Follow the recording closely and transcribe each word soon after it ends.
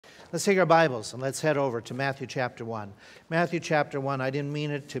Let's take our Bibles and let's head over to Matthew chapter 1. Matthew chapter 1, I didn't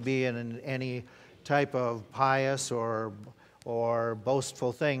mean it to be in any type of pious or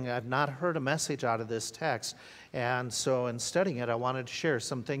boastful thing. I've not heard a message out of this text. And so in studying it, I wanted to share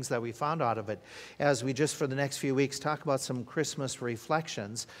some things that we found out of it as we just for the next few weeks talk about some Christmas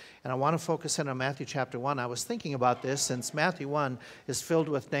reflections. And I want to focus in on Matthew chapter 1. I was thinking about this since Matthew 1 is filled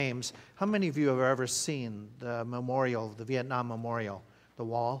with names. How many of you have ever seen the memorial, the Vietnam Memorial, the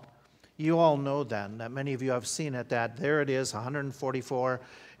wall? You all know then that many of you have seen it, that there it is, 144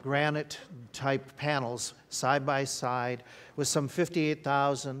 granite-type panels side by side with some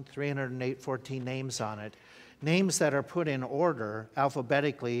 58,314 names on it. Names that are put in order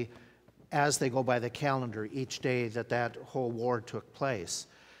alphabetically as they go by the calendar each day that whole war took place.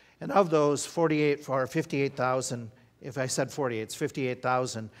 And of those 58,000, if I said 48, it's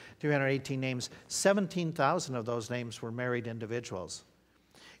 58,318 names, 17,000 of those names were married individuals.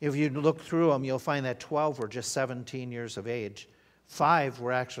 If you look through them, you'll find that 12 were just 17 years of age. 5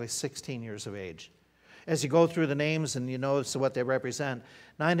 were actually 16 years of age. As you go through the names and you notice what they represent,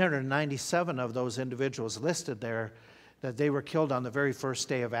 997 of those individuals listed there that they were killed on the very first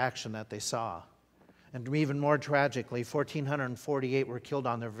day of action that they saw. And even more tragically, 1,448 were killed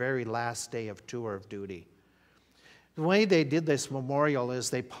on their very last day of tour of duty. The way they did this memorial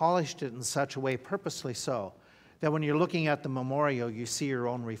is they polished it in such a way, purposely so, that when you're looking at the memorial, you see your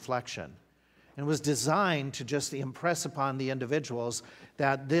own reflection. And it was designed to just impress upon the individuals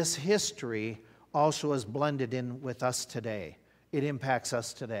that this history also is blended in with us today. It impacts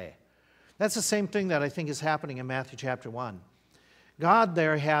us today. That's the same thing that I think is happening in Matthew chapter 1. God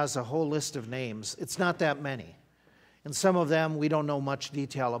there has a whole list of names. It's not that many. And some of them we don't know much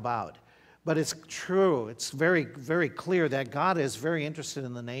detail about. But it's true. It's very, very clear that God is very interested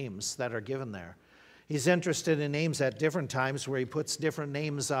in the names that are given there. He's interested in names at different times where he puts different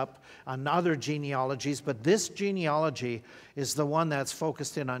names up on other genealogies, but this genealogy is the one that's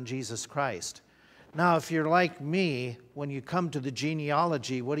focused in on Jesus Christ. Now, if you're like me, when you come to the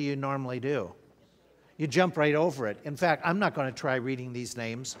genealogy, what do you normally do? You jump right over it. In fact, I'm not going to try reading these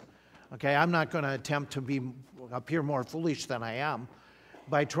names. Okay, I'm not going to attempt to appear more foolish than I am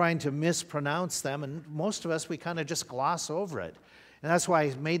by trying to mispronounce them, and most of us, we kind of just gloss over it. And that's why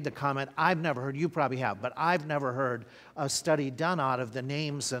I made the comment, I've never heard, you probably have, but I've never heard a study done out of the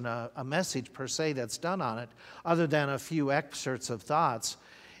names and a message per se that's done on it, other than a few excerpts of thoughts.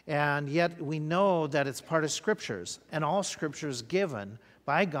 And yet we know that it's part of Scriptures, and all Scriptures given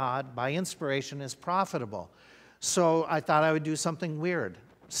by God, by inspiration, is profitable. So I thought I would do something weird.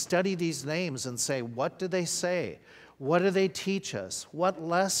 Study these names and say, what do they say? What do they teach us? What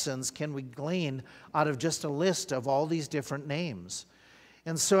lessons can we glean out of just a list of all these different names?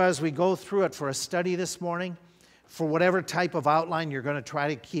 And so as we go through it for a study this morning, for whatever type of outline you're going to try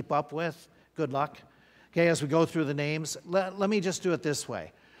to keep up with, good luck. Okay, as we go through the names, let me just do it this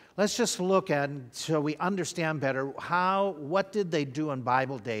way. Let's just look at, so we understand better, what did they do in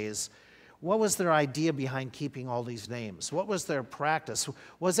Bible days? What was their idea behind keeping all these names? What was their practice?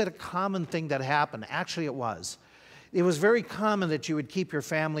 Was it a common thing that happened? Actually, it was. It was very common that you would keep your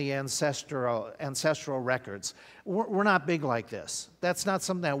family ancestral records. We're not big like this. That's not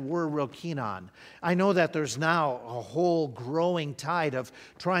something that we're real keen on. I know that there's now a whole growing tide of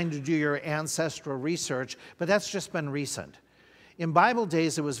trying to do your ancestral research, but that's just been recent. In Bible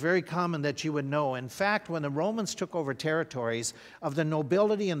days, it was very common that you would know. In fact, when the Romans took over territories, of the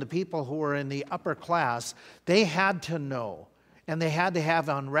nobility and the people who were in the upper class, they had to know. And they had to have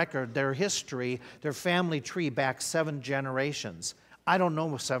on record their history, their family tree back 7 generations. I don't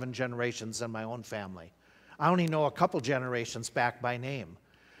know 7 generations in my own family. I only know a couple generations back by name.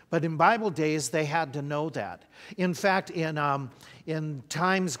 But in Bible days, they had to know that. In fact, in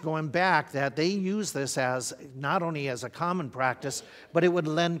times going back, that they used this as not only as a common practice, but it would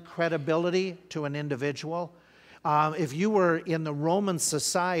lend credibility to an individual. If you were in the Roman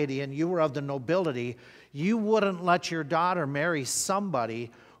society and you were of the nobility, you wouldn't let your daughter marry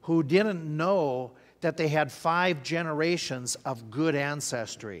somebody who didn't know that they had 5 generations of good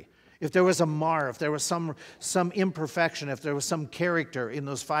ancestry. If there was a mar, if there was some imperfection, if there was some character in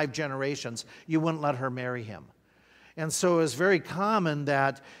those 5 generations, you wouldn't let her marry him. And so it was very common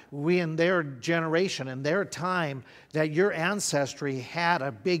that we, in their generation, in their time, that your ancestry had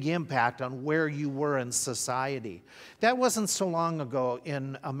a big impact on where you were in society. That wasn't so long ago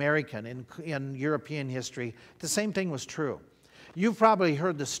in American, in European history. The same thing was true. You've probably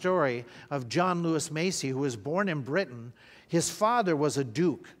heard the story of John Lewis Macy, who was born in Britain. His father was a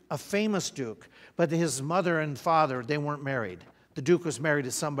duke, a famous duke, but his mother and father, they weren't married. The Duke was married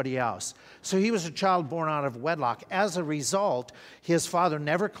to somebody else. So he was a child born out of wedlock. As a result, his father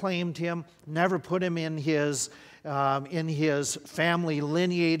never claimed him, never put him in his family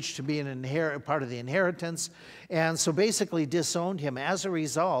lineage to be part of the inheritance, and so basically disowned him. As a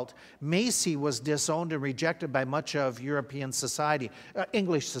result, Macy was disowned and rejected by much of European society,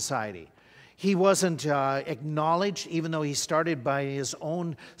 English society. He wasn't acknowledged, even though he started by his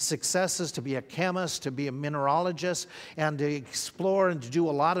own successes to be a chemist, to be a mineralogist, and to explore and to do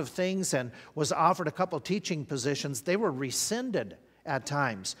a lot of things, and was offered a couple teaching positions. They were rescinded at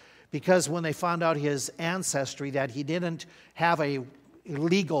times because when they found out his ancestry, that he didn't have a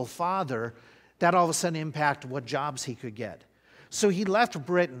legal father, that all of a sudden impacted what jobs he could get. So he left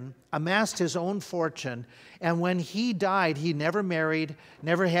Britain, amassed his own fortune, and when he died, he never married,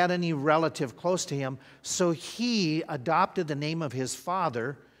 never had any relative close to him, so he adopted the name of his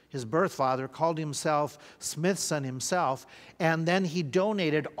father, his birth father, called himself Smithson himself, and then he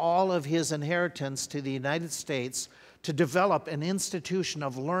donated all of his inheritance to the United States to develop an institution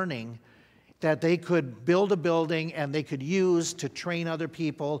of learning that they could build a building and they could use to train other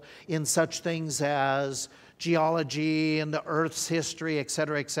people in such things as geology and the Earth's history, et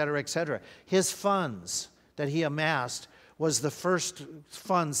cetera, et cetera, et cetera. His funds that he amassed was the first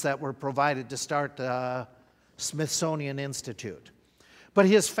funds that were provided to start the Smithsonian Institute. But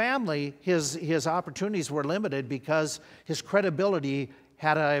his family, his opportunities were limited because his credibility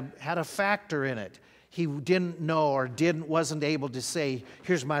had a factor in it. He didn't know or wasn't able to say,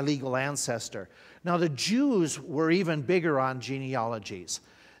 here's my legal ancestor. Now the Jews were even bigger on genealogies.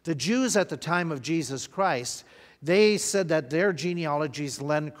 The Jews at the time of Jesus Christ, they said that their genealogies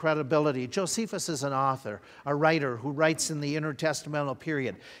lend credibility. Josephus is an author, a writer who writes in the intertestamental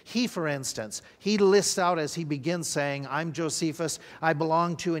period. He, for instance, he lists out as he begins saying, I'm Josephus, I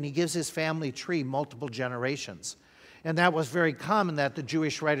belong to, and he gives his family tree multiple generations. And that was very common that the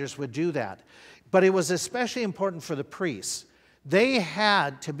Jewish writers would do that. But it was especially important for the priests. They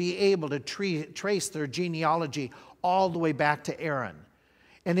had to be able to trace their genealogy all the way back to Aaron.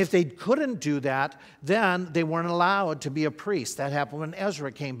 And if they couldn't do that, then they weren't allowed to be a priest. That happened when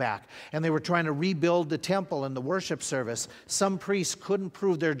Ezra came back, and they were trying to rebuild the temple and the worship service. Some priests couldn't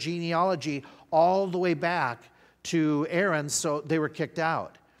prove their genealogy all the way back to Aaron, so they were kicked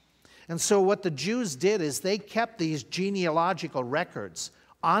out. And so what the Jews did is they kept these genealogical records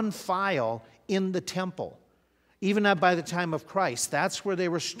on file in the temple. Even by the time of Christ, that's where they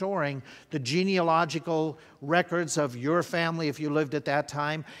were storing the genealogical records of your family if you lived at that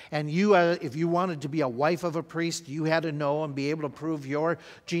time. And you, if you wanted to be a wife of a priest, you had to know and be able to prove your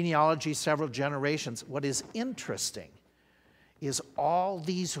genealogy several generations. What is interesting is all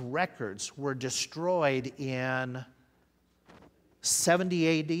these records were destroyed in 70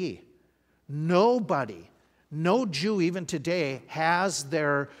 A.D. Nobody, no Jew even today, has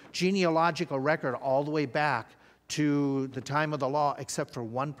their genealogical record all the way back to the time of the law, except for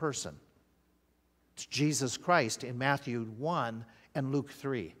one person. It's Jesus Christ in Matthew 1 and Luke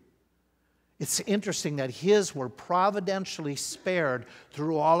 3. It's interesting that his were providentially spared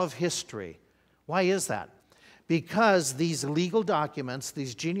through all of history. Why is that? Because these legal documents,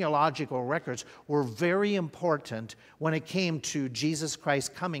 these genealogical records, were very important when it came to Jesus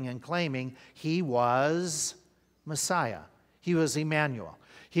Christ coming and claiming he was Messiah. He was Emmanuel.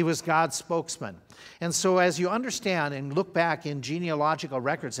 He was God's spokesman. And so as you understand and look back in genealogical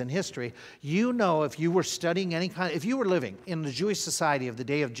records in history, you know if you were studying if you were living in the Jewish society of the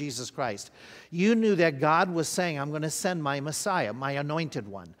day of Jesus Christ, you knew that God was saying, I'm going to send my Messiah, my anointed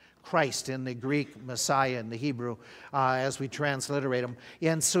one, Christ in the Greek, Messiah in the Hebrew, as we transliterate him.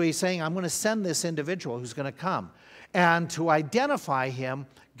 And so he's saying, I'm going to send this individual who's going to come. And to identify him,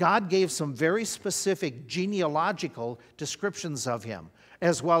 God gave some very specific genealogical descriptions of him,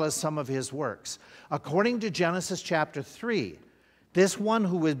 as well as some of his works. According to Genesis chapter 3, this one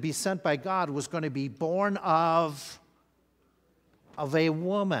who would be sent by God was going to be born of a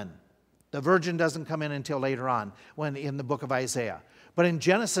woman. The virgin doesn't come in until later on, when in the book of Isaiah. But in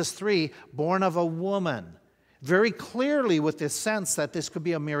Genesis 3, born of a woman, very clearly with this sense that this could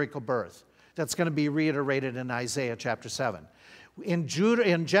be a miracle birth. That's going to be reiterated in Isaiah chapter 7. In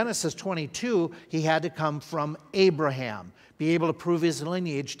Genesis 22, he had to come from Abraham, be able to prove his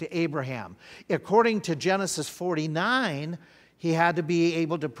lineage to Abraham. According to Genesis 49, he had to be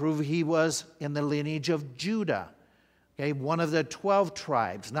able to prove he was in the lineage of Judah. Okay, one of the 12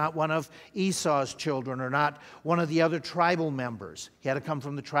 tribes, not one of Esau's children or not one of the other tribal members. He had to come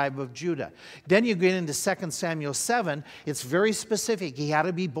from the tribe of Judah. Then you get into 2 Samuel 7. It's very specific. He had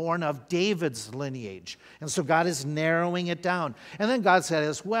to be born of David's lineage. And so God is narrowing it down. And then God said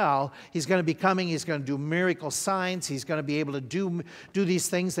as well, he's going to be coming, he's going to do miracle signs, he's going to be able to do these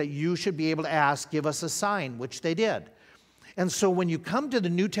things that you should be able to ask, give us a sign, which they did. And so when you come to the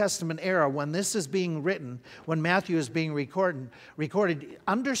New Testament era, when this is being written, when Matthew is being recorded,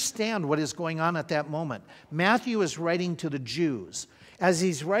 understand what is going on at that moment. Matthew is writing to the Jews. As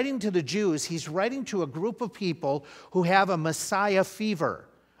he's writing to the Jews, he's writing to a group of people who have a Messiah fever,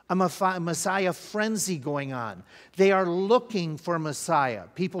 a Messiah frenzy going on. They are looking for Messiah,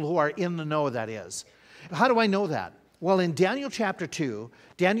 people who are in the know, that is. How do I know that? Well, in Daniel chapter 2,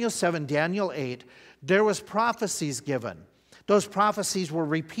 Daniel 7, Daniel 8, there was prophecies given. Those prophecies were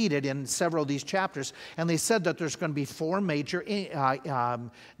repeated in several of these chapters, and they said that there's going to be 4 major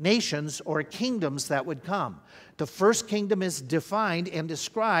nations or kingdoms that would come. The first kingdom is defined and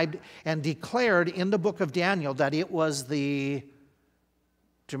described and declared in the book of Daniel that it was do you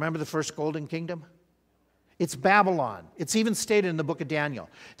remember the first golden kingdom? It's Babylon. It's even stated in the book of Daniel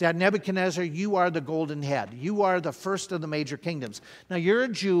that Nebuchadnezzar, you are the golden head. You are the first of the major kingdoms. Now, you're a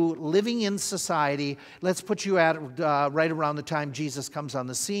Jew living in society. Let's put you at right around the time Jesus comes on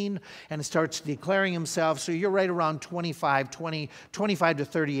the scene and starts declaring himself. So you're right around 25 to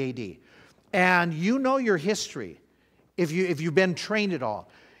 30 AD. And you know your history, if you've been trained at all.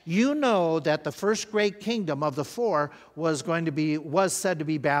 You know that the first great kingdom of the 4 was said to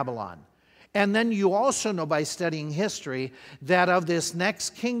be Babylon. And then you also know by studying history that of this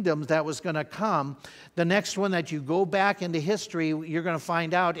next kingdom that was going to come, the next one that you go back into history, you're going to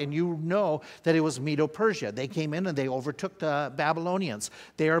find out, and you know that it was Medo-Persia. They came in and they overtook the Babylonians.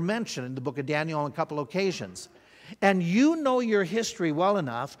 They are mentioned in the book of Daniel on a couple occasions. And you know your history well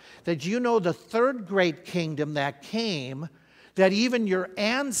enough that you know the third great kingdom that came, that even your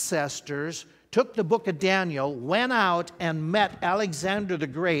ancestors took the book of Daniel, went out and met Alexander the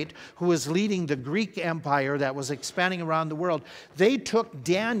Great, who was leading the Greek Empire that was expanding around the world. They took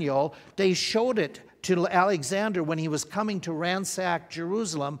Daniel, they showed it to Alexander when he was coming to ransack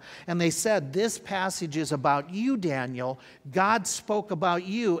Jerusalem, and they said, this passage is about you, Daniel. God spoke about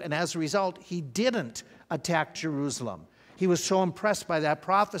you, and as a result, he didn't attack Jerusalem. He was so impressed by that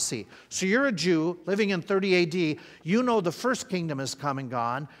prophecy. So you're a Jew living in 30 AD. You know the first kingdom has come and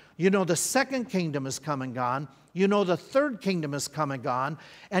gone. You know the second kingdom has come and gone. You know the third kingdom has come and gone.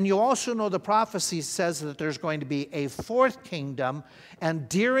 And you also know the prophecy says that there's going to be a 4th kingdom. And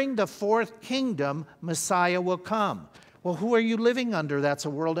during the 4th kingdom, Messiah will come. Well, who are you living under? That's a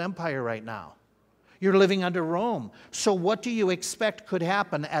world empire right now. You're living under Rome. So what do you expect could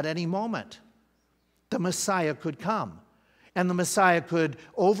happen at any moment? The Messiah could come. And the Messiah could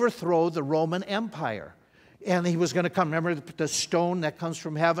overthrow the Roman Empire. And he was going to come. Remember the stone that comes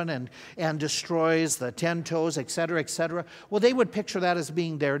from heaven and destroys the 10 toes, et cetera, et cetera? Well, they would picture that as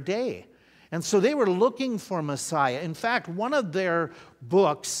being their day. And so they were looking for Messiah. In fact, one of their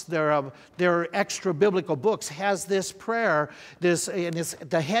books, their extra-biblical books, has this prayer.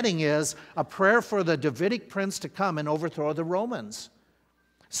 The heading is, A Prayer for the Davidic Prince to Come and Overthrow the Romans.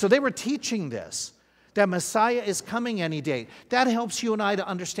 So they were teaching this, that Messiah is coming any day. That helps you and I to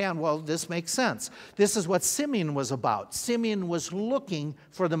understand, well, this makes sense. This is what Simeon was about. Simeon was looking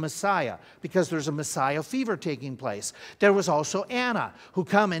for the Messiah because there's a Messiah fever taking place. There was also Anna who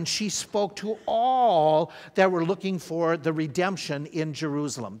come and she spoke to all that were looking for the redemption in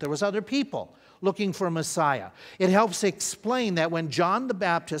Jerusalem. There was other people looking for Messiah. It helps explain that when John the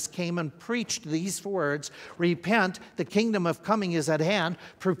Baptist came and preached these words, repent, the kingdom of coming is at hand,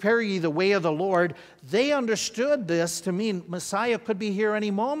 prepare ye the way of the Lord, they understood this to mean Messiah could be here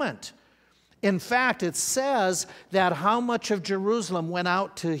any moment. In fact, it says that how much of Jerusalem went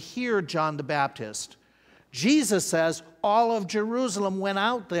out to hear John the Baptist? Jesus says all of Jerusalem went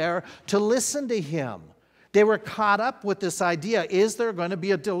out there to listen to him. They were caught up with this idea, is there going to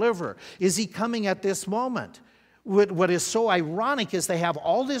be a deliverer? Is he coming at this moment? What is so ironic is they have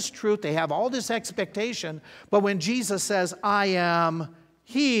all this truth, they have all this expectation, but when Jesus says, I am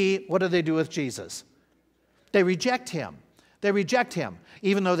he, what do they do with Jesus? They reject him. They reject him,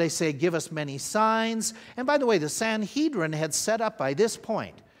 even though they say, give us many signs. And by the way, the Sanhedrin had set up by this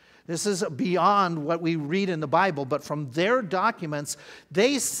point. This is beyond what we read in the Bible, but from their documents,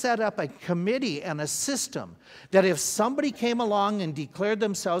 they set up a committee and a system that if somebody came along and declared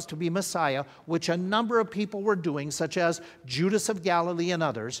themselves to be Messiah, which a number of people were doing, such as Judas of Galilee and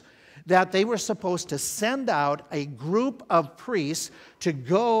others, that they were supposed to send out a group of priests to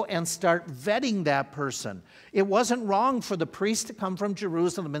go and start vetting that person. It wasn't wrong for the priest to come from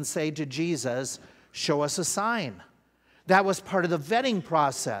Jerusalem and say to Jesus, show us a sign. That was part of the vetting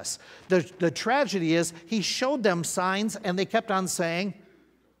process. The tragedy is he showed them signs and they kept on saying,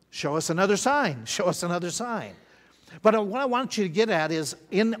 show us another sign, show us another sign. But what I want you to get at is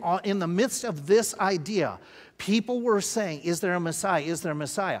in the midst of this idea, people were saying, is there a Messiah? Is there a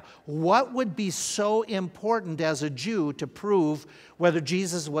Messiah? What would be so important as a Jew to prove whether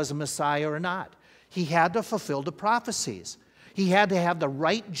Jesus was a Messiah or not? He had to fulfill the prophecies. He had to have the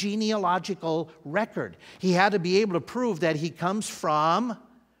right genealogical record. He had to be able to prove that he comes from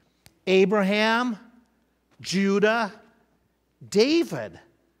Abraham, Judah, David.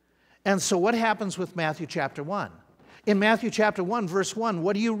 And so what happens with Matthew chapter 1? In Matthew chapter 1, verse 1,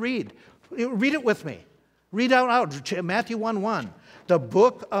 what do you read? Read it with me. Read out loud, Matthew 1:1. The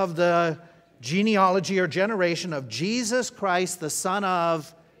book of the genealogy or generation of Jesus Christ, the son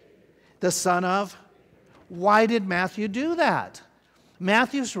of. Why did Matthew do that?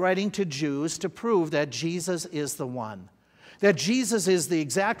 Matthew's writing to Jews to prove that Jesus is the one. That Jesus is the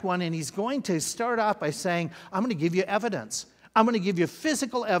exact one, and he's going to start off by saying, I'm going to give you evidence. I'm going to give you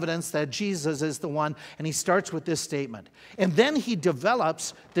physical evidence that Jesus is the one, and he starts with this statement. And then he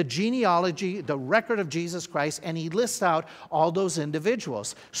develops the genealogy, the record of Jesus Christ, and he lists out all those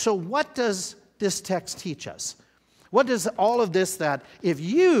individuals. So what does this text teach us? What does all of this that if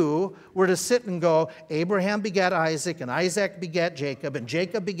you were to sit and go, Abraham begat Isaac, and Isaac begat Jacob, and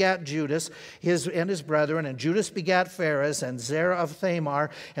Jacob begat Judas and his brethren, and Judas begat Pharez, and Zerah of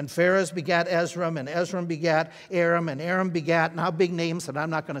Thamar, and Pharez begat Ezram, and Ezram begat Aram, and Aram begat, now big names that I'm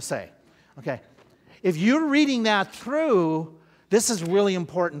not going to say. Okay. If you're reading that through, this is really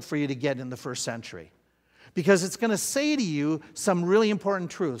important for you to get in the first century. Because it's going to say to you some really important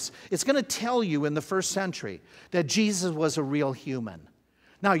truths. It's going to tell you in the first century that Jesus was a real human.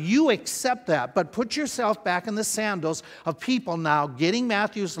 Now, you accept that, but put yourself back in the sandals of people now getting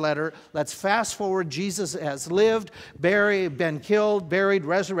Matthew's letter. Let's fast forward. Jesus has lived, buried, been killed, buried,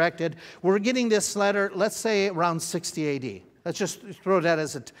 resurrected. We're getting this letter, let's say, around 60 A.D. Let's just throw that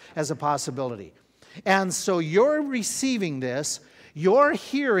as a possibility. And so you're receiving this. You're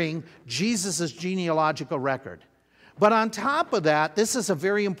hearing Jesus' genealogical record. But on top of that, this is a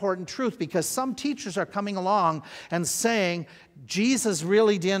very important truth because some teachers are coming along and saying Jesus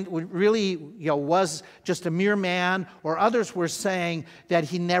really was just a mere man, or others were saying that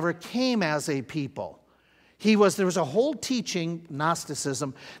he never came as a people. There was a whole teaching,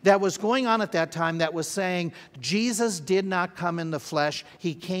 Gnosticism, that was going on at that time that was saying Jesus did not come in the flesh,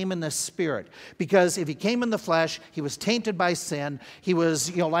 he came in the spirit. Because if he came in the flesh, he was tainted by sin. He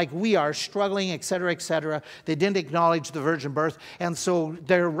was, like we are, struggling, etc., etc. They didn't acknowledge the virgin birth. And so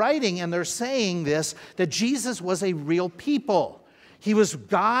they're writing and they're saying this, that Jesus was a real people. He was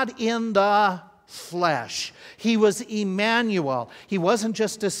God in the flesh. He was Emmanuel. He wasn't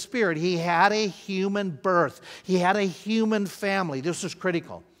just a spirit. He had a human birth. He had a human family. This was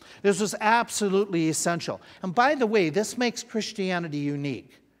critical. This was absolutely essential. And by the way, this makes Christianity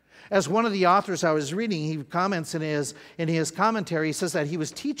unique. As one of the authors I was reading, he comments in his commentary, he says that he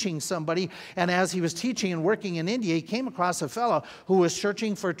was teaching somebody, and as he was teaching and working in India, he came across a fellow who was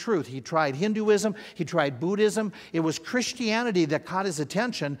searching for truth. He tried Hinduism, he tried Buddhism. It was Christianity that caught his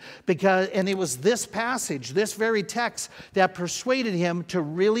attention, and it was this passage, this very text, that persuaded him to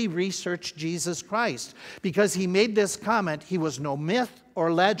really research Jesus Christ. Because he made this comment, he was no myth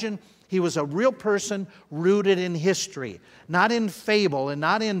or legend. He was a real person rooted in history, not in fable and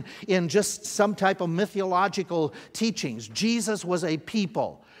not in just some type of mythological teachings. Jesus was a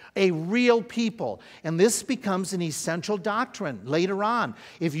people, a real people. And this becomes an essential doctrine later on.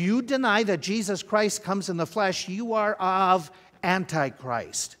 If you deny that Jesus Christ comes in the flesh, you are of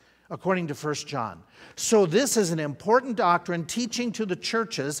Antichrist, according to 1 John. So this is an important doctrine teaching to the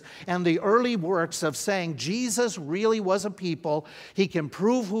churches and the early works of saying Jesus really was a people. He can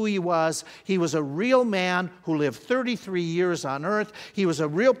prove who he was. He was a real man who lived 33 years on earth. He was a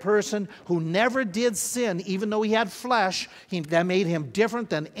real person who never did sin, even though he had flesh. That made him different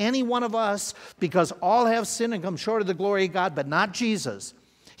than any one of us, because all have sinned and come short of the glory of God, but not Jesus.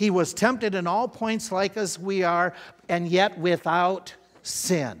 He was tempted in all points like as we are, and yet without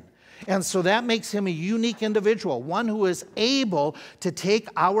sin. And so that makes him a unique individual, one who is able to take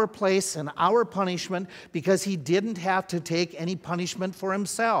our place and our punishment because he didn't have to take any punishment for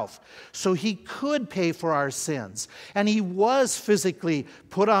himself. So he could pay for our sins. And he was physically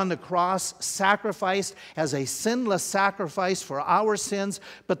put on the cross, sacrificed as a sinless sacrifice for our sins.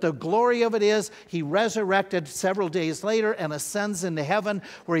 But the glory of it is he resurrected several days later and ascends into heaven,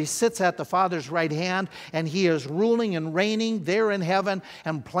 where he sits at the Father's right hand, and he is ruling and reigning there in heaven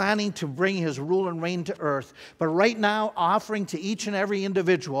and planning to bring his rule and reign to earth. But right now, offering to each and every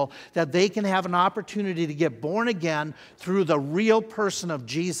individual that they can have an opportunity to get born again through the real person of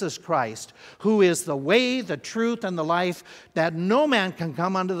Jesus Christ, who is the way, the truth, and the life, that no man can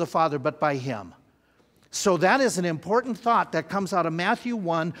come unto the Father but by him. So that is an important thought that comes out of Matthew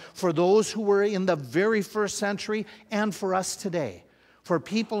 1 for those who were in the very first century and for us today. For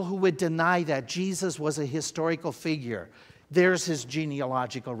people who would deny that Jesus was a historical figure, there's his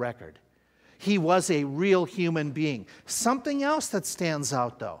genealogical record. He was a real human being. Something else that stands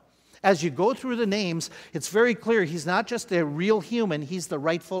out, though. As you go through the names, it's very clear he's not just a real human, he's the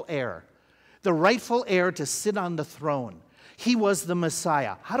rightful heir. The rightful heir to sit on the throne. He was the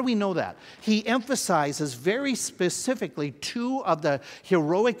Messiah. How do we know that? He emphasizes very specifically two of the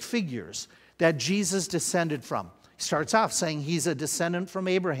heroic figures that Jesus descended from. Starts off saying he's a descendant from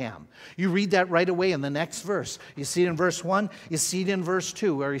Abraham. You read that right away in the next verse. You see it in verse 1, you see it in verse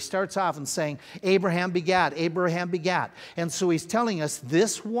 2, where he starts off and saying, Abraham begat, Abraham begat. And so he's telling us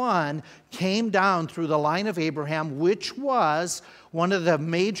this one came down through the line of Abraham, which was one of the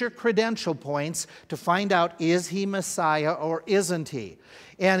major credential points to find out, is he Messiah or isn't he?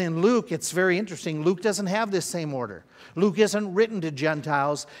 And in Luke, it's very interesting. Luke doesn't have this same order. Luke isn't written to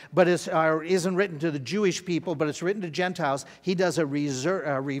Gentiles, but isn't written to the Jewish people, but it's written to Gentiles. He does a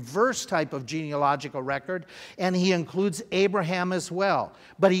reverse type of genealogical record, and he includes Abraham as well.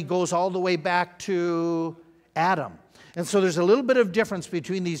 But he goes all the way back to Adam. And so there's a little bit of difference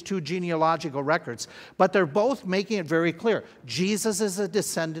between these two genealogical records, but they're both making it very clear. Jesus is a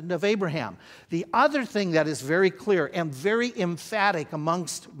descendant of Abraham. The other thing that is very clear and very emphatic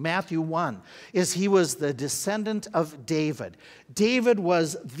amongst Matthew 1 is he was the descendant of David. David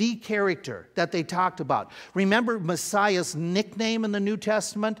was the character that they talked about. Remember Messiah's nickname in the New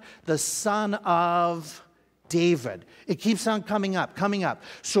Testament? The Son of David. It keeps on coming up, coming up.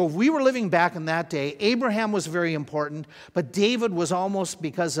 So if we were living back in that day, Abraham was very important, but David was almost,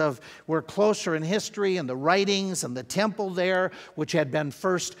 because of we're closer in history and the writings and the temple there, which had been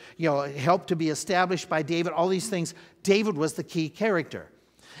first, helped to be established by David, all these things, David was the key character.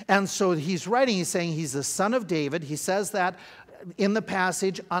 And so he's writing, he's saying he's the son of David. He says that in the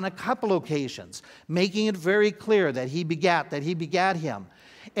passage on a couple occasions, making it very clear that he begat him.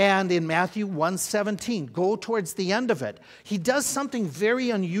 And in Matthew 1:17, go towards the end of it, he does something very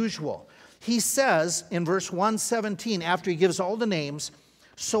unusual. He says in verse 1:17, after he gives all the names,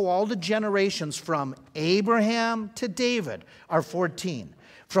 so all the generations from Abraham to David are 14.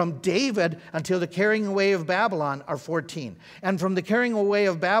 From David until the carrying away of Babylon are 14. And from the carrying away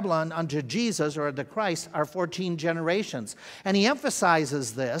of Babylon unto Jesus, or the Christ, are 14 generations. And he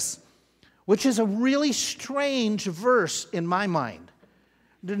emphasizes this, which is a really strange verse in my mind.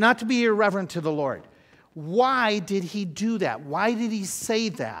 Not to be irreverent to the Lord. Why did he do that? Why did he say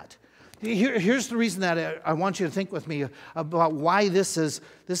that? Here's the reason that I want you to think with me about why this is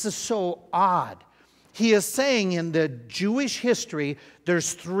so odd. He is saying in the Jewish history,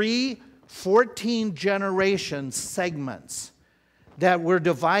 there's 14 generation segments that we're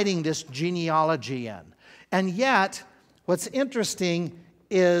dividing this genealogy in. And yet, what's interesting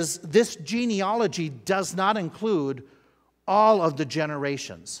is this genealogy does not include all of the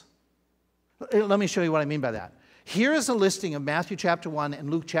generations. Let me show you what I mean by that. Here is a listing of Matthew chapter 1 and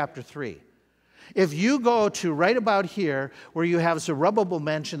Luke chapter 3. If you go to right about here where you have Zerubbabel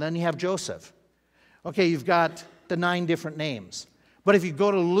mentioned, then you have Joseph. Okay, you've got the 9 different names. But if you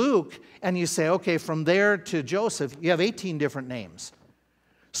go to Luke and you say, okay, from there to Joseph, you have 18 different names.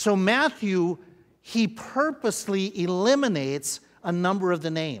 So Matthew, he purposely eliminates a number of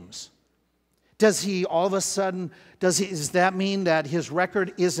the names. Does he all of a sudden, does that mean that his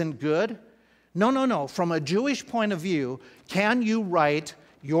record isn't good? No. From a Jewish point of view, can you write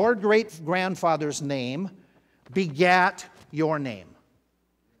your great-grandfather's name begat your name?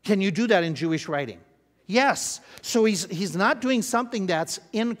 Can you do that in Jewish writing? Yes. So he's not doing something that's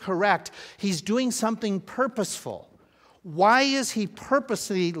incorrect. He's doing something purposeful. Why is he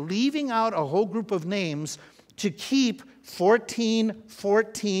purposely leaving out a whole group of names to keep 14,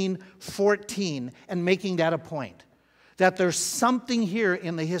 14, 14, and making that a point? That there's something here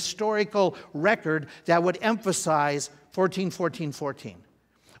in the historical record that would emphasize 14, 14, 14.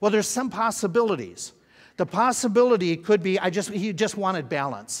 Well, there's some possibilities. The possibility could be he just wanted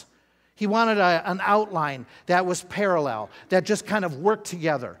balance. He wanted an outline that was parallel, that just kind of worked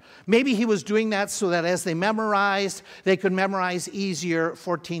together. Maybe he was doing that so that as they memorized, they could memorize easier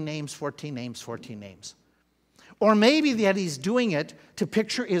 14 names, 14 names, 14 names. Or maybe that he's doing it to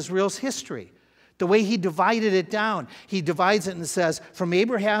picture Israel's history. The way he divided it down. He divides it and says, from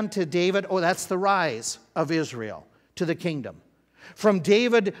Abraham to David, oh, that's the rise of Israel to the kingdom. From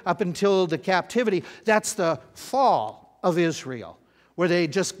David up until the captivity, that's the fall of Israel, where they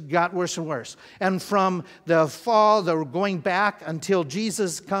just got worse and worse. And from the fall, the going back until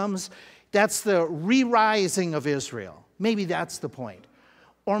Jesus comes, that's the re-rising of Israel. Maybe that's the point.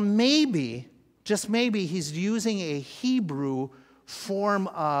 Or maybe, just maybe, he's using a Hebrew form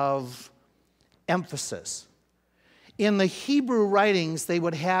of emphasis. In the Hebrew writings, they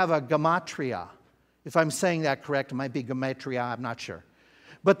would have a gematria. If I'm saying that correct, it might be gematria, I'm not sure.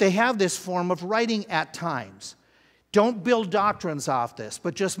 But they have this form of writing at times. Don't build doctrines off this,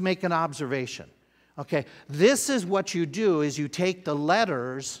 but just make an observation. Okay, this is what you do, is you take the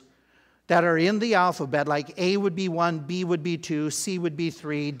letters that are in the alphabet, like A would be 1, B would be 2, C would be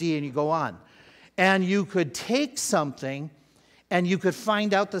 3, D, and you go on. And you could take something and you could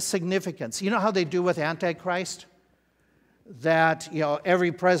find out the significance. You know how they do with Antichrist? That,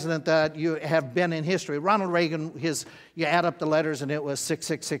 every president that you have been in history, Ronald Reagan, you add up the letters and it was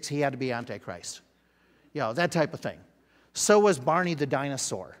 666, he had to be Antichrist. That type of thing. So was Barney the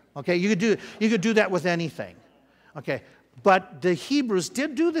dinosaur. Okay, you could do that with anything. Okay, but the Hebrews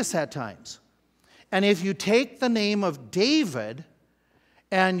did do this at times. And if you take the name of David,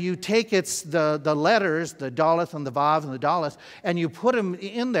 and you take the letters, the Daleth and the Vav and the Daleth, and you put them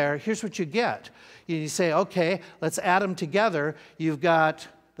in there, here's what you get. You say, okay, let's add them together. You've got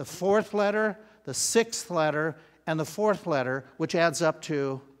the 4th letter, the 6th letter, and the 4th letter, which adds up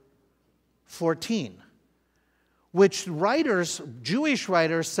to 14. Which writers, Jewish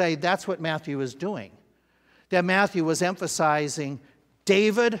writers, say that's what Matthew is doing. That Matthew was emphasizing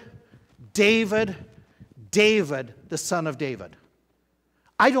David, David, David, the son of David.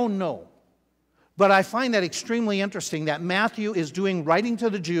 I don't know, but I find that extremely interesting that Matthew is writing to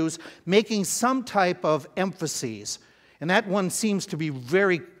the Jews, making some type of emphases. And that one seems to be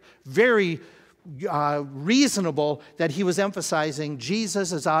very, very reasonable, that he was emphasizing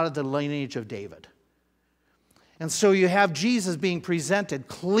Jesus is out of the lineage of David. And so you have Jesus being presented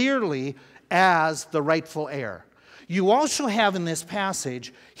clearly as the rightful heir. You also have in this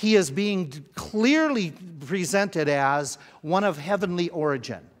passage, he is being clearly presented as one of heavenly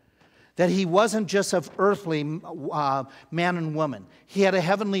origin. That he wasn't just of earthly man and woman. He had a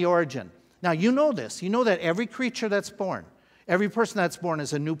heavenly origin. Now you know this. You know that every creature that's born, every person that's born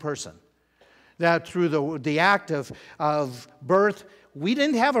is a new person. That through the act of birth, we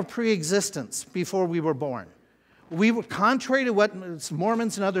didn't have a pre-existence before we were born. We were, contrary to what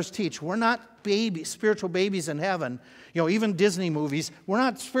Mormons and others teach, we're not babies, spiritual babies in heaven. Even Disney movies, we're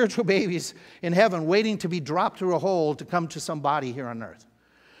not spiritual babies in heaven waiting to be dropped through a hole to come to some body here on earth.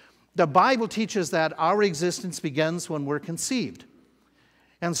 The Bible teaches that our existence begins when we're conceived.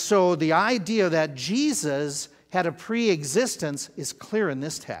 And so the idea that Jesus had a pre-existence is clear in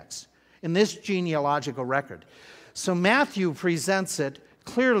this text, in this genealogical record. So Matthew presents it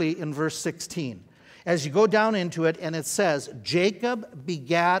clearly in verse 16. As you go down into it, and it says, Jacob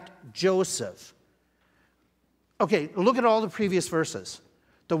begat Joseph. Okay, look at all the previous verses.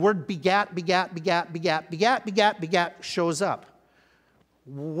 The word begat, begat, begat, begat, begat, begat, begat shows up.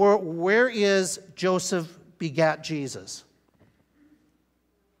 Where is Joseph begat Jesus?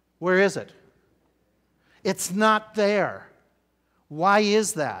 Where is it? It's not there. Why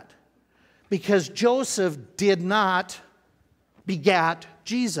is that? Because Joseph did not begat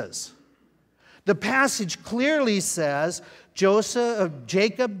Jesus. The passage clearly says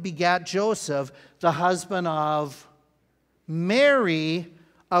Jacob begat Joseph, the husband of Mary,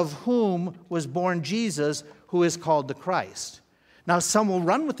 of whom was born Jesus, who is called the Christ. Now, some will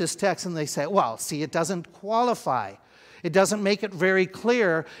run with this text and they say, well, see, it doesn't qualify. It doesn't make it very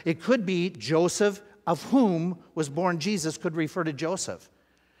clear. It could be Joseph, of whom was born Jesus, could refer to Joseph.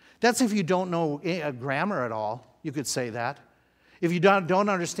 That's if you don't know grammar at all, you could say that. If you don't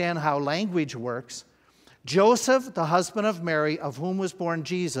understand how language works, Joseph, the husband of Mary, of whom was born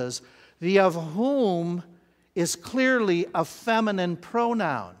Jesus, the of whom is clearly a feminine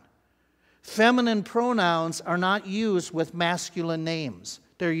pronoun. Feminine pronouns are not used with masculine names.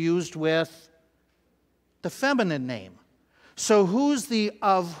 They're used with the feminine name. So who's the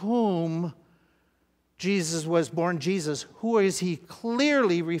of whom Jesus was born Jesus? Who is he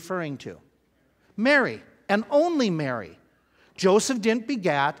clearly referring to? Mary, and only Mary. Joseph didn't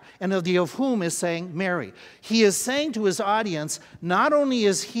begat, and of whom is saying Mary. He is saying to his audience, not only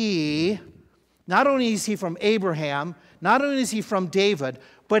is he from Abraham, not only is he from David,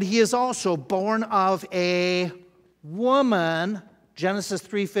 but he is also born of a woman, Genesis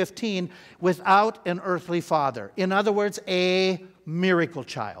 3:15, without an earthly father. In other words, a miracle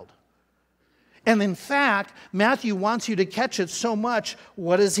child. And in fact, Matthew wants you to catch it so much,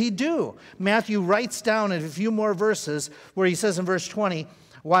 what does he do? Matthew writes down in a few more verses where he says in verse 20,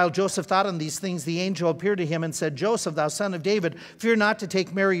 while Joseph thought on these things, the angel appeared to him and said, Joseph, thou son of David, fear not to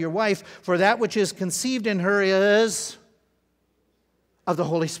take Mary your wife, for that which is conceived in her is of the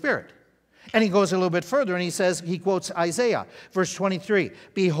Holy Spirit. And he goes a little bit further and he says, he quotes Isaiah, verse 23,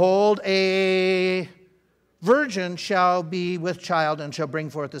 behold, a virgin shall be with child and shall bring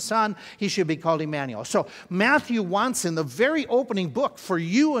forth a son. He should be called Emmanuel. So Matthew wants in the very opening book for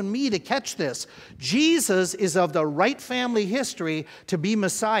you and me to catch this. Jesus is of the right family history to be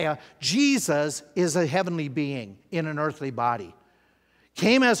Messiah. Jesus is a heavenly being in an earthly body.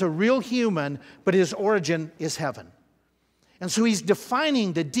 Came as a real human, but his origin is heaven. And so he's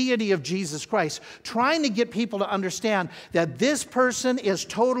defining the deity of Jesus Christ, trying to get people to understand that this person is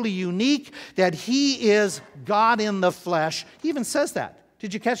totally unique, that he is God in the flesh. He even says that.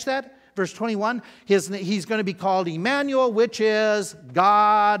 Did you catch that? Verse 21, he's going to be called Emmanuel, which is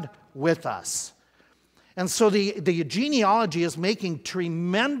God with us. And so the genealogy is making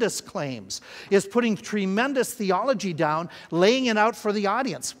tremendous claims, is putting tremendous theology down, laying it out for the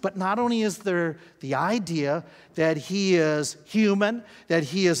audience. But not only is there the idea that he is human, that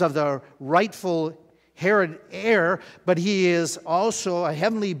he is of the rightful heir, but he is also a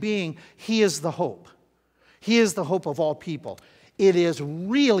heavenly being. He is the hope. He is the hope of all people. It is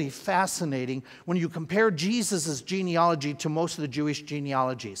really fascinating when you compare Jesus' genealogy to most of the Jewish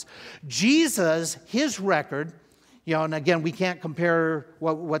genealogies. Jesus, his record, and again, we can't compare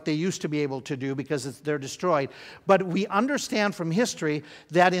what they used to be able to do because they're destroyed, but we understand from history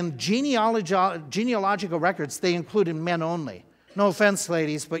that in genealogical records, they included men only. No offense,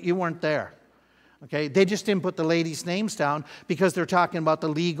 ladies, but you weren't there. Okay? They just didn't put the ladies' names down because they're talking about the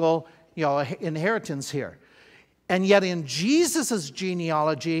legal inheritance here. And yet in Jesus'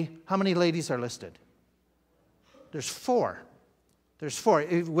 genealogy, how many ladies are listed? There's 4. There's 4,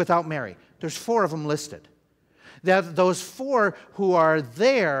 without Mary. There's 4 of them listed. Those 4 who are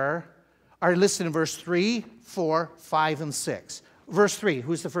there are listed in verse 3, 4, 5, and 6. Verse 3,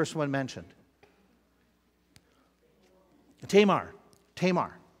 who's the first one mentioned? Tamar.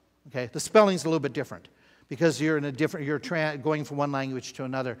 Okay, the spelling's a little bit different. Because you're going from one language to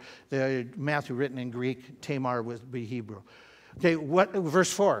another. The Matthew written in Greek, Tamar would be Hebrew. Okay,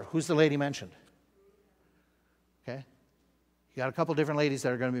 verse 4, who's the lady mentioned? Okay, you got a couple different ladies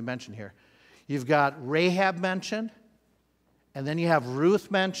that are going to be mentioned here. You've got Rahab mentioned, and then you have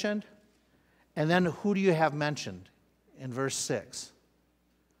Ruth mentioned, and then who do you have mentioned in verse 6?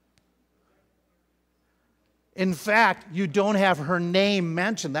 In fact, you don't have her name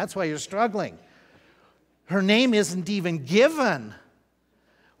mentioned. That's why you're struggling. Her name isn't even given.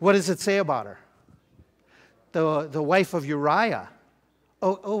 What does it say about her? The wife of Uriah.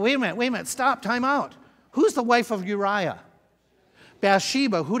 Oh, wait a minute, stop, time out. Who's the wife of Uriah?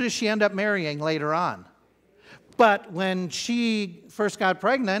 Bathsheba. Who does she end up marrying later on? But when she first got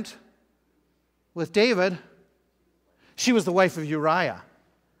pregnant with David, she was the wife of Uriah.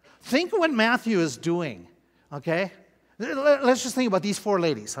 Think of what Matthew is doing, okay? Let's just think about these 4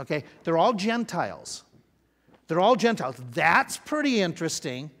 ladies, okay? They're all Gentiles. They're all Gentiles. That's pretty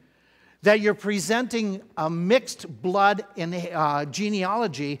interesting that you're presenting a mixed blood in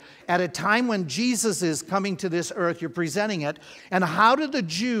genealogy at a time when Jesus is coming to this earth. You're presenting it. And how do the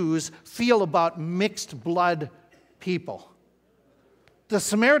Jews feel about mixed blood people? The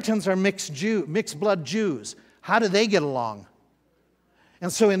Samaritans are mixed blood Jews. How do they get along?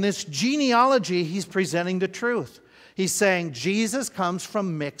 And so in this genealogy, he's presenting the truth. He's saying Jesus comes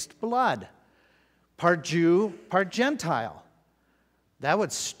from mixed blood. Part Jew, part Gentile. That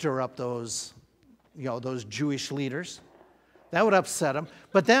would stir up those Jewish leaders. That would upset them.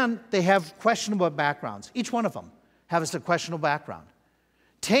 But then they have questionable backgrounds. Each one of them has a questionable background.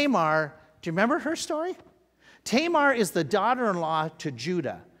 Tamar, do you remember her story? Tamar is the daughter-in-law to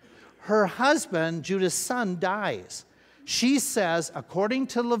Judah. Her husband, Judah's son, dies. She says, according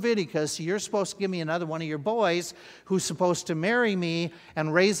to Leviticus, you're supposed to give me another one of your boys who's supposed to marry me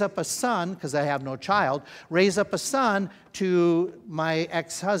and raise up a son, because I have no child, raise up a son to my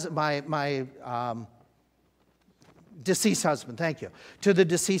ex-husband, my deceased husband, thank you, to the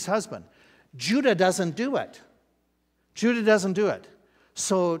deceased husband. Judah doesn't do it. Judah doesn't do it.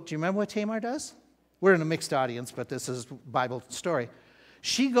 So do you remember what Tamar does? We're in a mixed audience, but this is Bible story.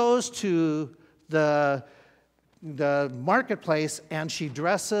 She goes to the marketplace, and she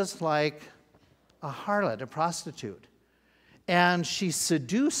dresses like a harlot, a prostitute. And she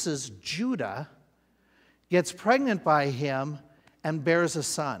seduces Judah, gets pregnant by him, and bears a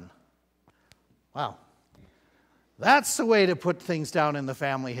son. Wow. That's the way to put things down in the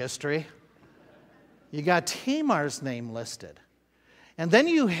family history. You got Tamar's name listed. And then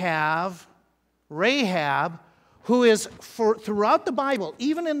you have Rahab, who is, throughout the Bible,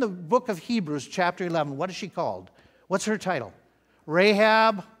 even in the book of Hebrews, chapter 11, what is she called? What's her title?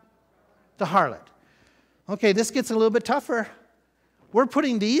 Rahab the harlot. Okay, this gets a little bit tougher. We're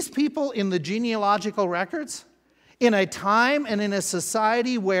putting these people in the genealogical records in a time and in a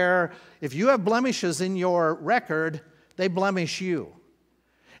society where if you have blemishes in your record, they blemish you.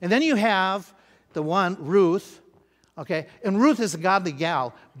 And then you have the one, Ruth. Okay, and Ruth is a godly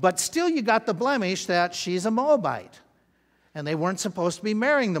gal, but still you got the blemish that she's a Moabite, and they weren't supposed to be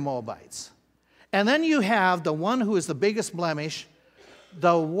marrying the Moabites. And then you have the one who is the biggest blemish,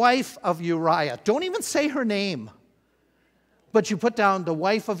 the wife of Uriah. Don't even say her name, but you put down the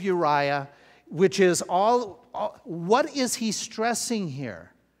wife of Uriah, which is what is he stressing here?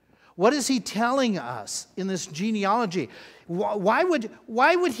 What is he telling us in this genealogy? Why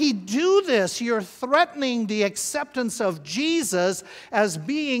would he do this? You're threatening the acceptance of Jesus as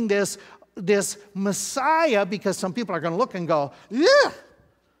being this Messiah, because some people are going to look and go, ugh,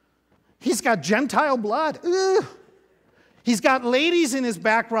 he's got Gentile blood. Ugh. He's got ladies in his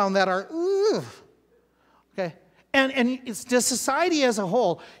background that are, ugh. Okay? And it's the society as a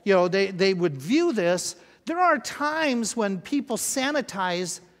whole, you know, they would view this. There are times when people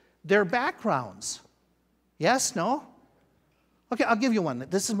sanitize their backgrounds. Yes? No? Okay, I'll give you one.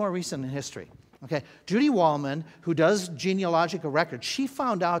 This is more recent in history. Okay, Judy Wallman, who does genealogical records, she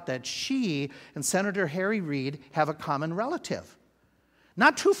found out that she and Senator Harry Reid have a common relative.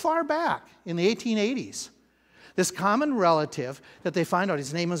 Not too far back in the 1880s. This common relative that they find out,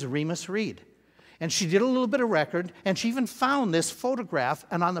 his name is Remus Reed. And she did a little bit of record, and she even found this photograph,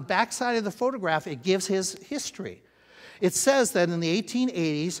 and on the back side of the photograph, it gives his history. It says that in the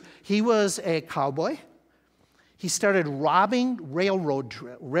 1880s, he was a cowboy. He started robbing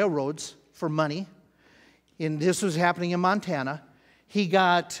railroads for money. And this was happening in Montana. He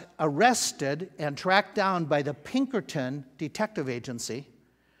got arrested and tracked down by the Pinkerton Detective Agency.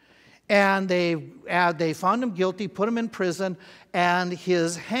 And they found him guilty, put him in prison, and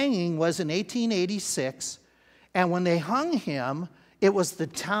his hanging was in 1886. And when they hung him, it was the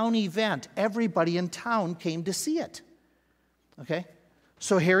town event. Everybody in town came to see it. Okay?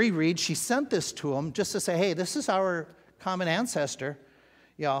 So Harry Reid, she sent this to him just to say, hey, this is our common ancestor.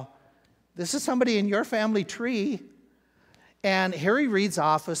 You know, this is somebody in your family tree. And Harry Reid's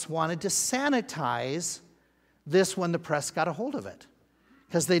office wanted to sanitize this when the press got a hold of it,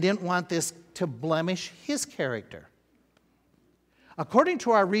 because they didn't want this to blemish his character. According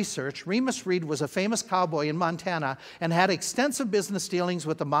to our research, Remus Reed was a famous cowboy in Montana and had extensive business dealings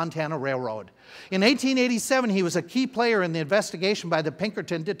with the Montana Railroad. In 1887, he was a key player in the investigation by the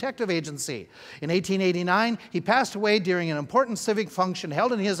Pinkerton Detective Agency. In 1889, he passed away during an important civic function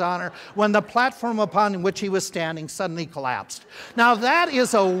held in his honor when the platform upon which he was standing suddenly collapsed. Now that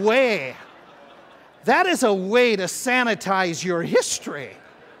is a way to sanitize your history,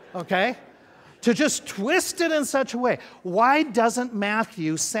 okay? To just twist it in such a way. Why doesn't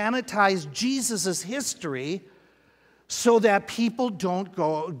Matthew sanitize Jesus' history so that people don't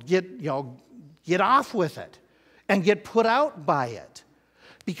get off with it and get put out by it?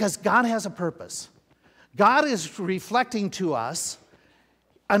 Because God has a purpose. God is reflecting to us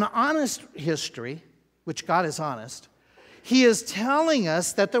an honest history, which God is honest. He is telling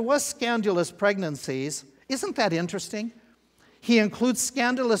us that there was scandalous pregnancies. Isn't that interesting? He includes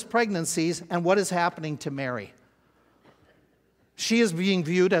scandalous pregnancies and what is happening to Mary. She is being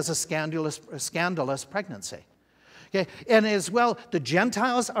viewed as a scandalous pregnancy. Okay? And as well, the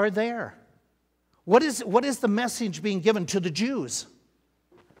Gentiles are there. What is the message being given to the Jews?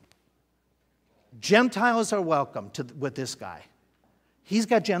 Gentiles are welcome with this guy. He's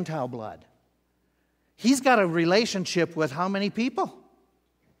got Gentile blood. He's got a relationship with how many people?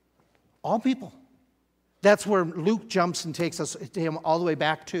 All people. That's where Luke jumps and takes us to him all the way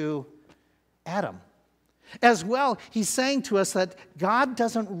back to Adam. As well, he's saying to us that God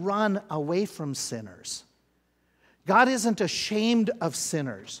doesn't run away from sinners. God isn't ashamed of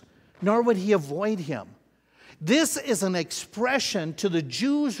sinners, nor would he avoid him. This is an expression to the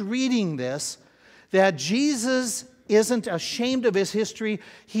Jews reading this that Jesus isn't ashamed of his history.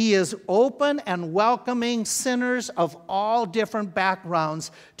 He is open and welcoming sinners of all different backgrounds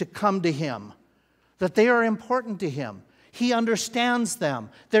to come to him that they are important to him. He understands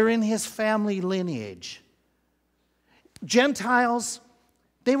them. They're in his family lineage. Gentiles,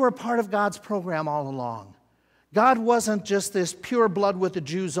 they were a part of God's program all along. God wasn't just this pure blood with the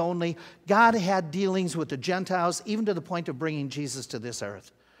Jews only. God had dealings with the Gentiles, even to the point of bringing Jesus to this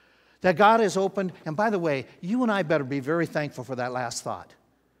earth. That God has opened, and by the way, you and I better be very thankful for that last thought,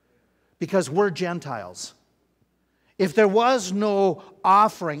 because we're Gentiles. If there was no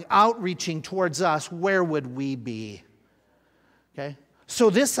offering, outreaching towards us, where would we be? Okay?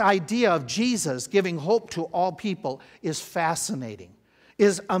 So this idea of Jesus giving hope to all people is fascinating,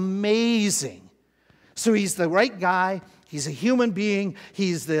 is amazing. So he's the right guy. He's a human being.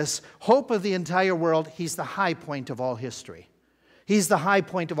 He's this hope of the entire world. He's the high point of all history. He's the high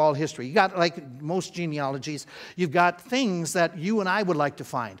point of all history. You got, like most genealogies, you've got things that you and I would like to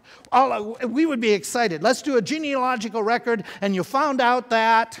find. We would be excited. Let's do a genealogical record, and you found out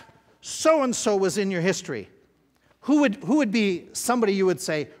that so-and-so was in your history. Who would be somebody you would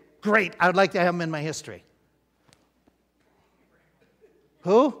say, great, I would like to have him in my history?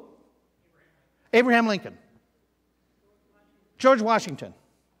 Who? Abraham Lincoln. George Washington.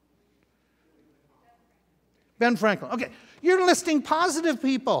 Ben Franklin. Okay, you're listing positive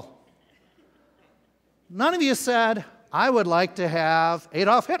people. None of you said, I would like to have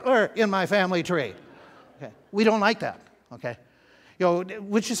Adolf Hitler in my family tree. Okay, we don't like that, okay?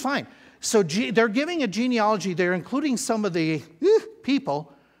 Which is fine. So they're giving a genealogy. They're including some of the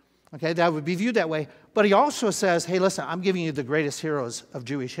people, okay, that would be viewed that way. But he also says, hey, listen, I'm giving you the greatest heroes of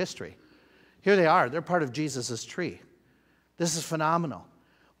Jewish history. Here they are. They're part of Jesus' tree. This is phenomenal.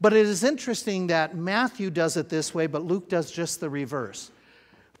 But it is interesting that Matthew does it this way, but Luke does just the reverse.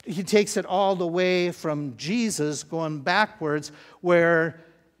 He takes it all the way from Jesus going backwards, where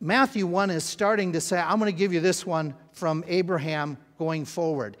Matthew 1 is starting to say, I'm going to give you this one from Abraham going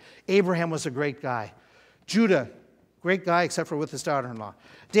forward. Abraham was a great guy. Judah, great guy except for with his daughter-in-law.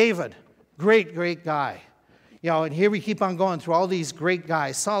 David, great, great guy. And here we keep on going through all these great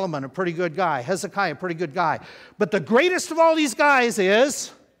guys. Solomon, a pretty good guy. Hezekiah, a pretty good guy. But the greatest of all these guys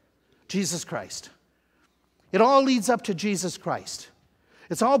is Jesus Christ. It all leads up to Jesus Christ.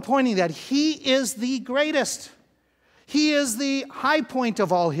 It's all pointing that he is the greatest. He is the high point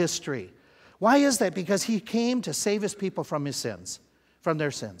of all history. Why is that? Because he came to save his people from his sins, from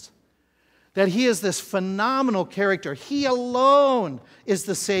their sins. That he is this phenomenal character. He alone is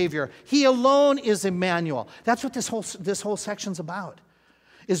the Savior. He alone is Emmanuel. That's what this whole section's about,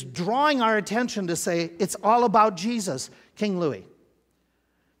 is drawing our attention to say it's all about Jesus. King Louis,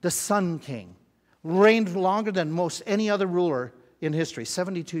 the Sun King, reigned longer than most any other ruler in history,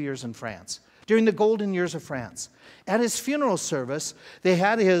 72 years in France, during the golden years of France. At his funeral service, they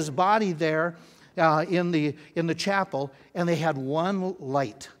had his body there in the chapel, and they had one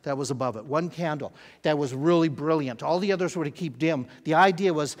light that was above it, one candle that was really brilliant. All the others were to keep dim. The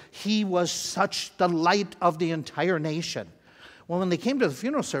idea was he was such the light of the entire nation. Well, when they came to the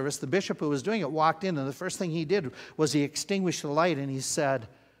funeral service, the bishop who was doing it walked in, and the first thing he did was he extinguished the light, and he said,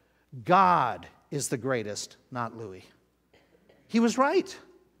 God is the greatest, not Louis. He was right.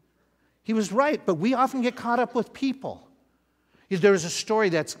 He was right, but we often get caught up with people. There's a story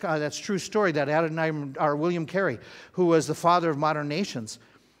that's true story that William Carey, who was the father of modern nations.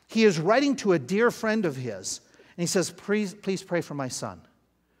 He is writing to a dear friend of his, and he says, please pray for my son.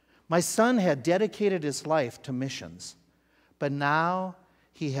 My son had dedicated his life to missions, but now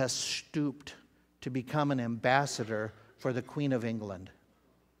he has stooped to become an ambassador for the Queen of England.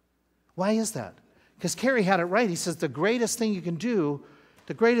 Why is that? Because Carey had it right. He says the greatest thing you can do,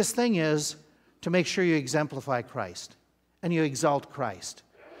 the greatest thing is to make sure you exemplify Christ. And you exalt Christ.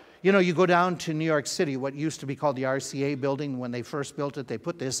 You go down to New York City, what used to be called the RCA building. When they first built it, they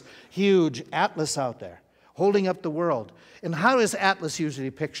put this huge atlas out there, holding up the world. And how is Atlas usually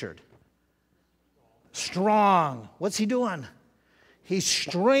pictured? Strong. What's he doing? He's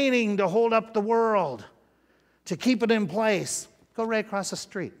straining to hold up the world, to keep it in place. Go right across the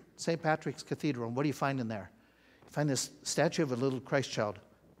street, St. Patrick's Cathedral, and what do you find in there? You find this statue of a little Christ child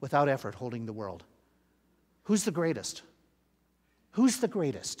without effort holding the world. Who's the greatest? Who's the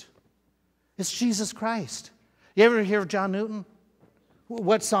greatest? It's Jesus Christ. You ever hear of John Newton?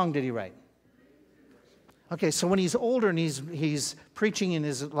 What song did he write? Okay, so when he's older and he's preaching in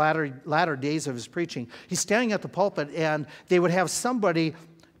his latter days of his preaching, he's standing at the pulpit, and they would have somebody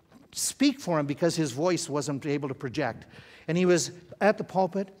speak for him because his voice wasn't able to project. And he was at the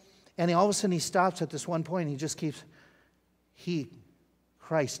pulpit, and all of a sudden he stops at this one point, and he just keeps,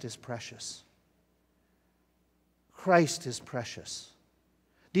 Christ is precious. Christ is precious.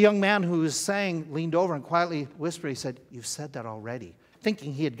 The young man who was saying leaned over and quietly whispered, he said, you've said that already,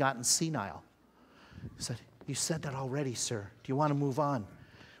 thinking he had gotten senile. He said, "You said that already, sir. Do you want to move on?"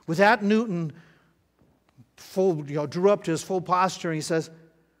 With that, Newton drew up to his full posture, and he says,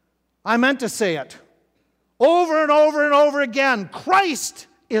 "I meant to say it over and over and over again. Christ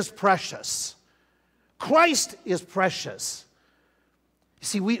is precious. Christ is precious." You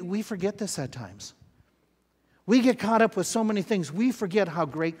see, we forget this at times. We get caught up with so many things. We forget how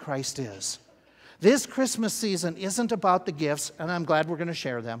great Christ is. This Christmas season isn't about the gifts, and I'm glad we're going to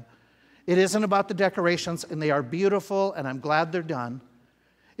share them. It isn't about the decorations, and they are beautiful, and I'm glad they're done.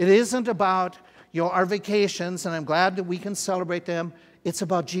 It isn't about our vacations, and I'm glad that we can celebrate them. It's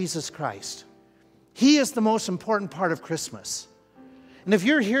about Jesus Christ. He is the most important part of Christmas. And if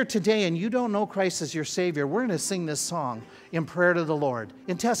you're here today and you don't know Christ as your Savior, we're going to sing this song in prayer to the Lord,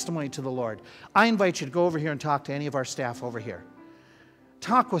 in testimony to the Lord. I invite you to go over here and talk to any of our staff over here.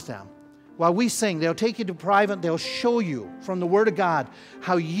 Talk with them. While we sing, they'll take you to private. They'll show you from the Word of God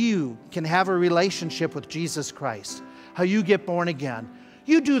how you can have a relationship with Jesus Christ, how you get born again.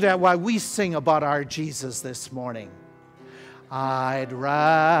 You do that while we sing about our Jesus this morning. I'd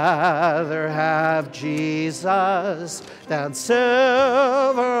rather have Jesus than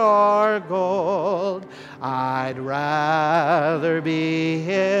silver or gold. I'd rather be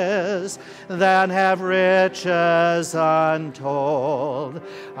His than have riches untold.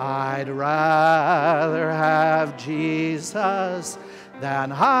 I'd rather have Jesus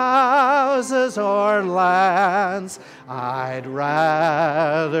than houses or lands. I'd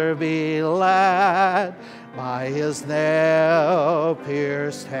rather be led by His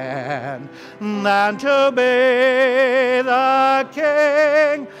nail-pierced hand than to be the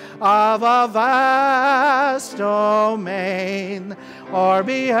king of a vast domain, or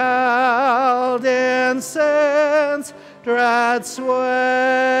be held in sin's dread sway.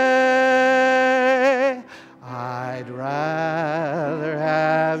 I'd rather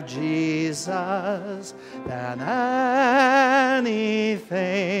have Jesus than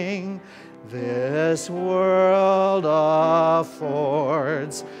anything this world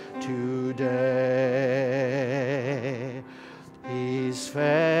affords today. He's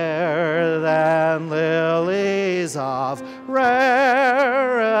fairer than lilies of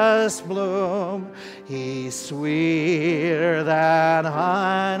rarest bloom. He's sweeter than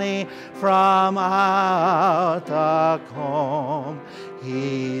honey from out the comb.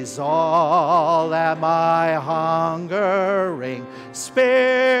 He's all that my hungering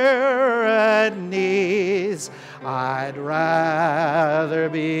spirit needs. I'd rather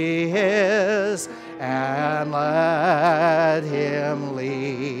be His and let Him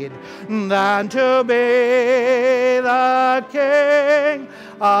lead than to be the king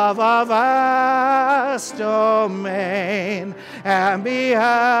of a vast domain and be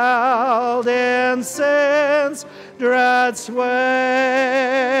held in sin's dread sway.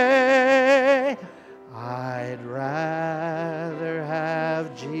 I'd rather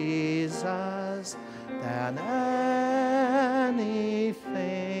have Jesus than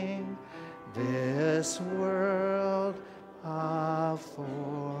anything this world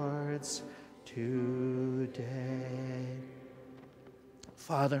affords today.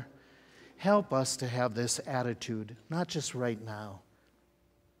 Father, help us to have this attitude, not just right now.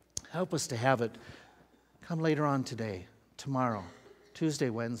 Help us to have it come later on today, tomorrow, Tuesday,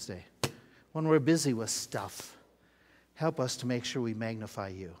 Wednesday, when we're busy with stuff. Help us to make sure we magnify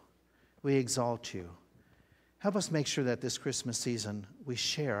You. We exalt You. Help us make sure that this Christmas season we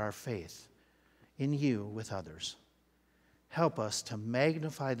share our faith in You with others. Help us to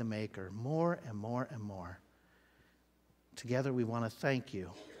magnify the Maker more and more and more. Together we want to thank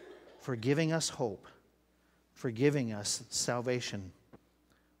You for giving us hope, for giving us salvation,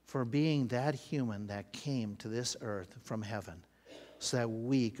 for being that human that came to this earth from heaven so that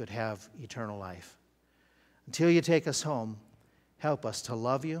we could have eternal life. Until You take us home, help us to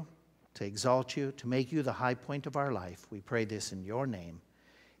love You, to exalt You, to make You the high point of our life. We pray this in Your name.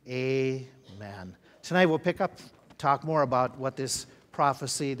 Amen. Tonight we'll talk more about what this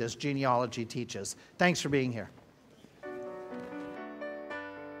prophecy, this genealogy teaches. Thanks for being here.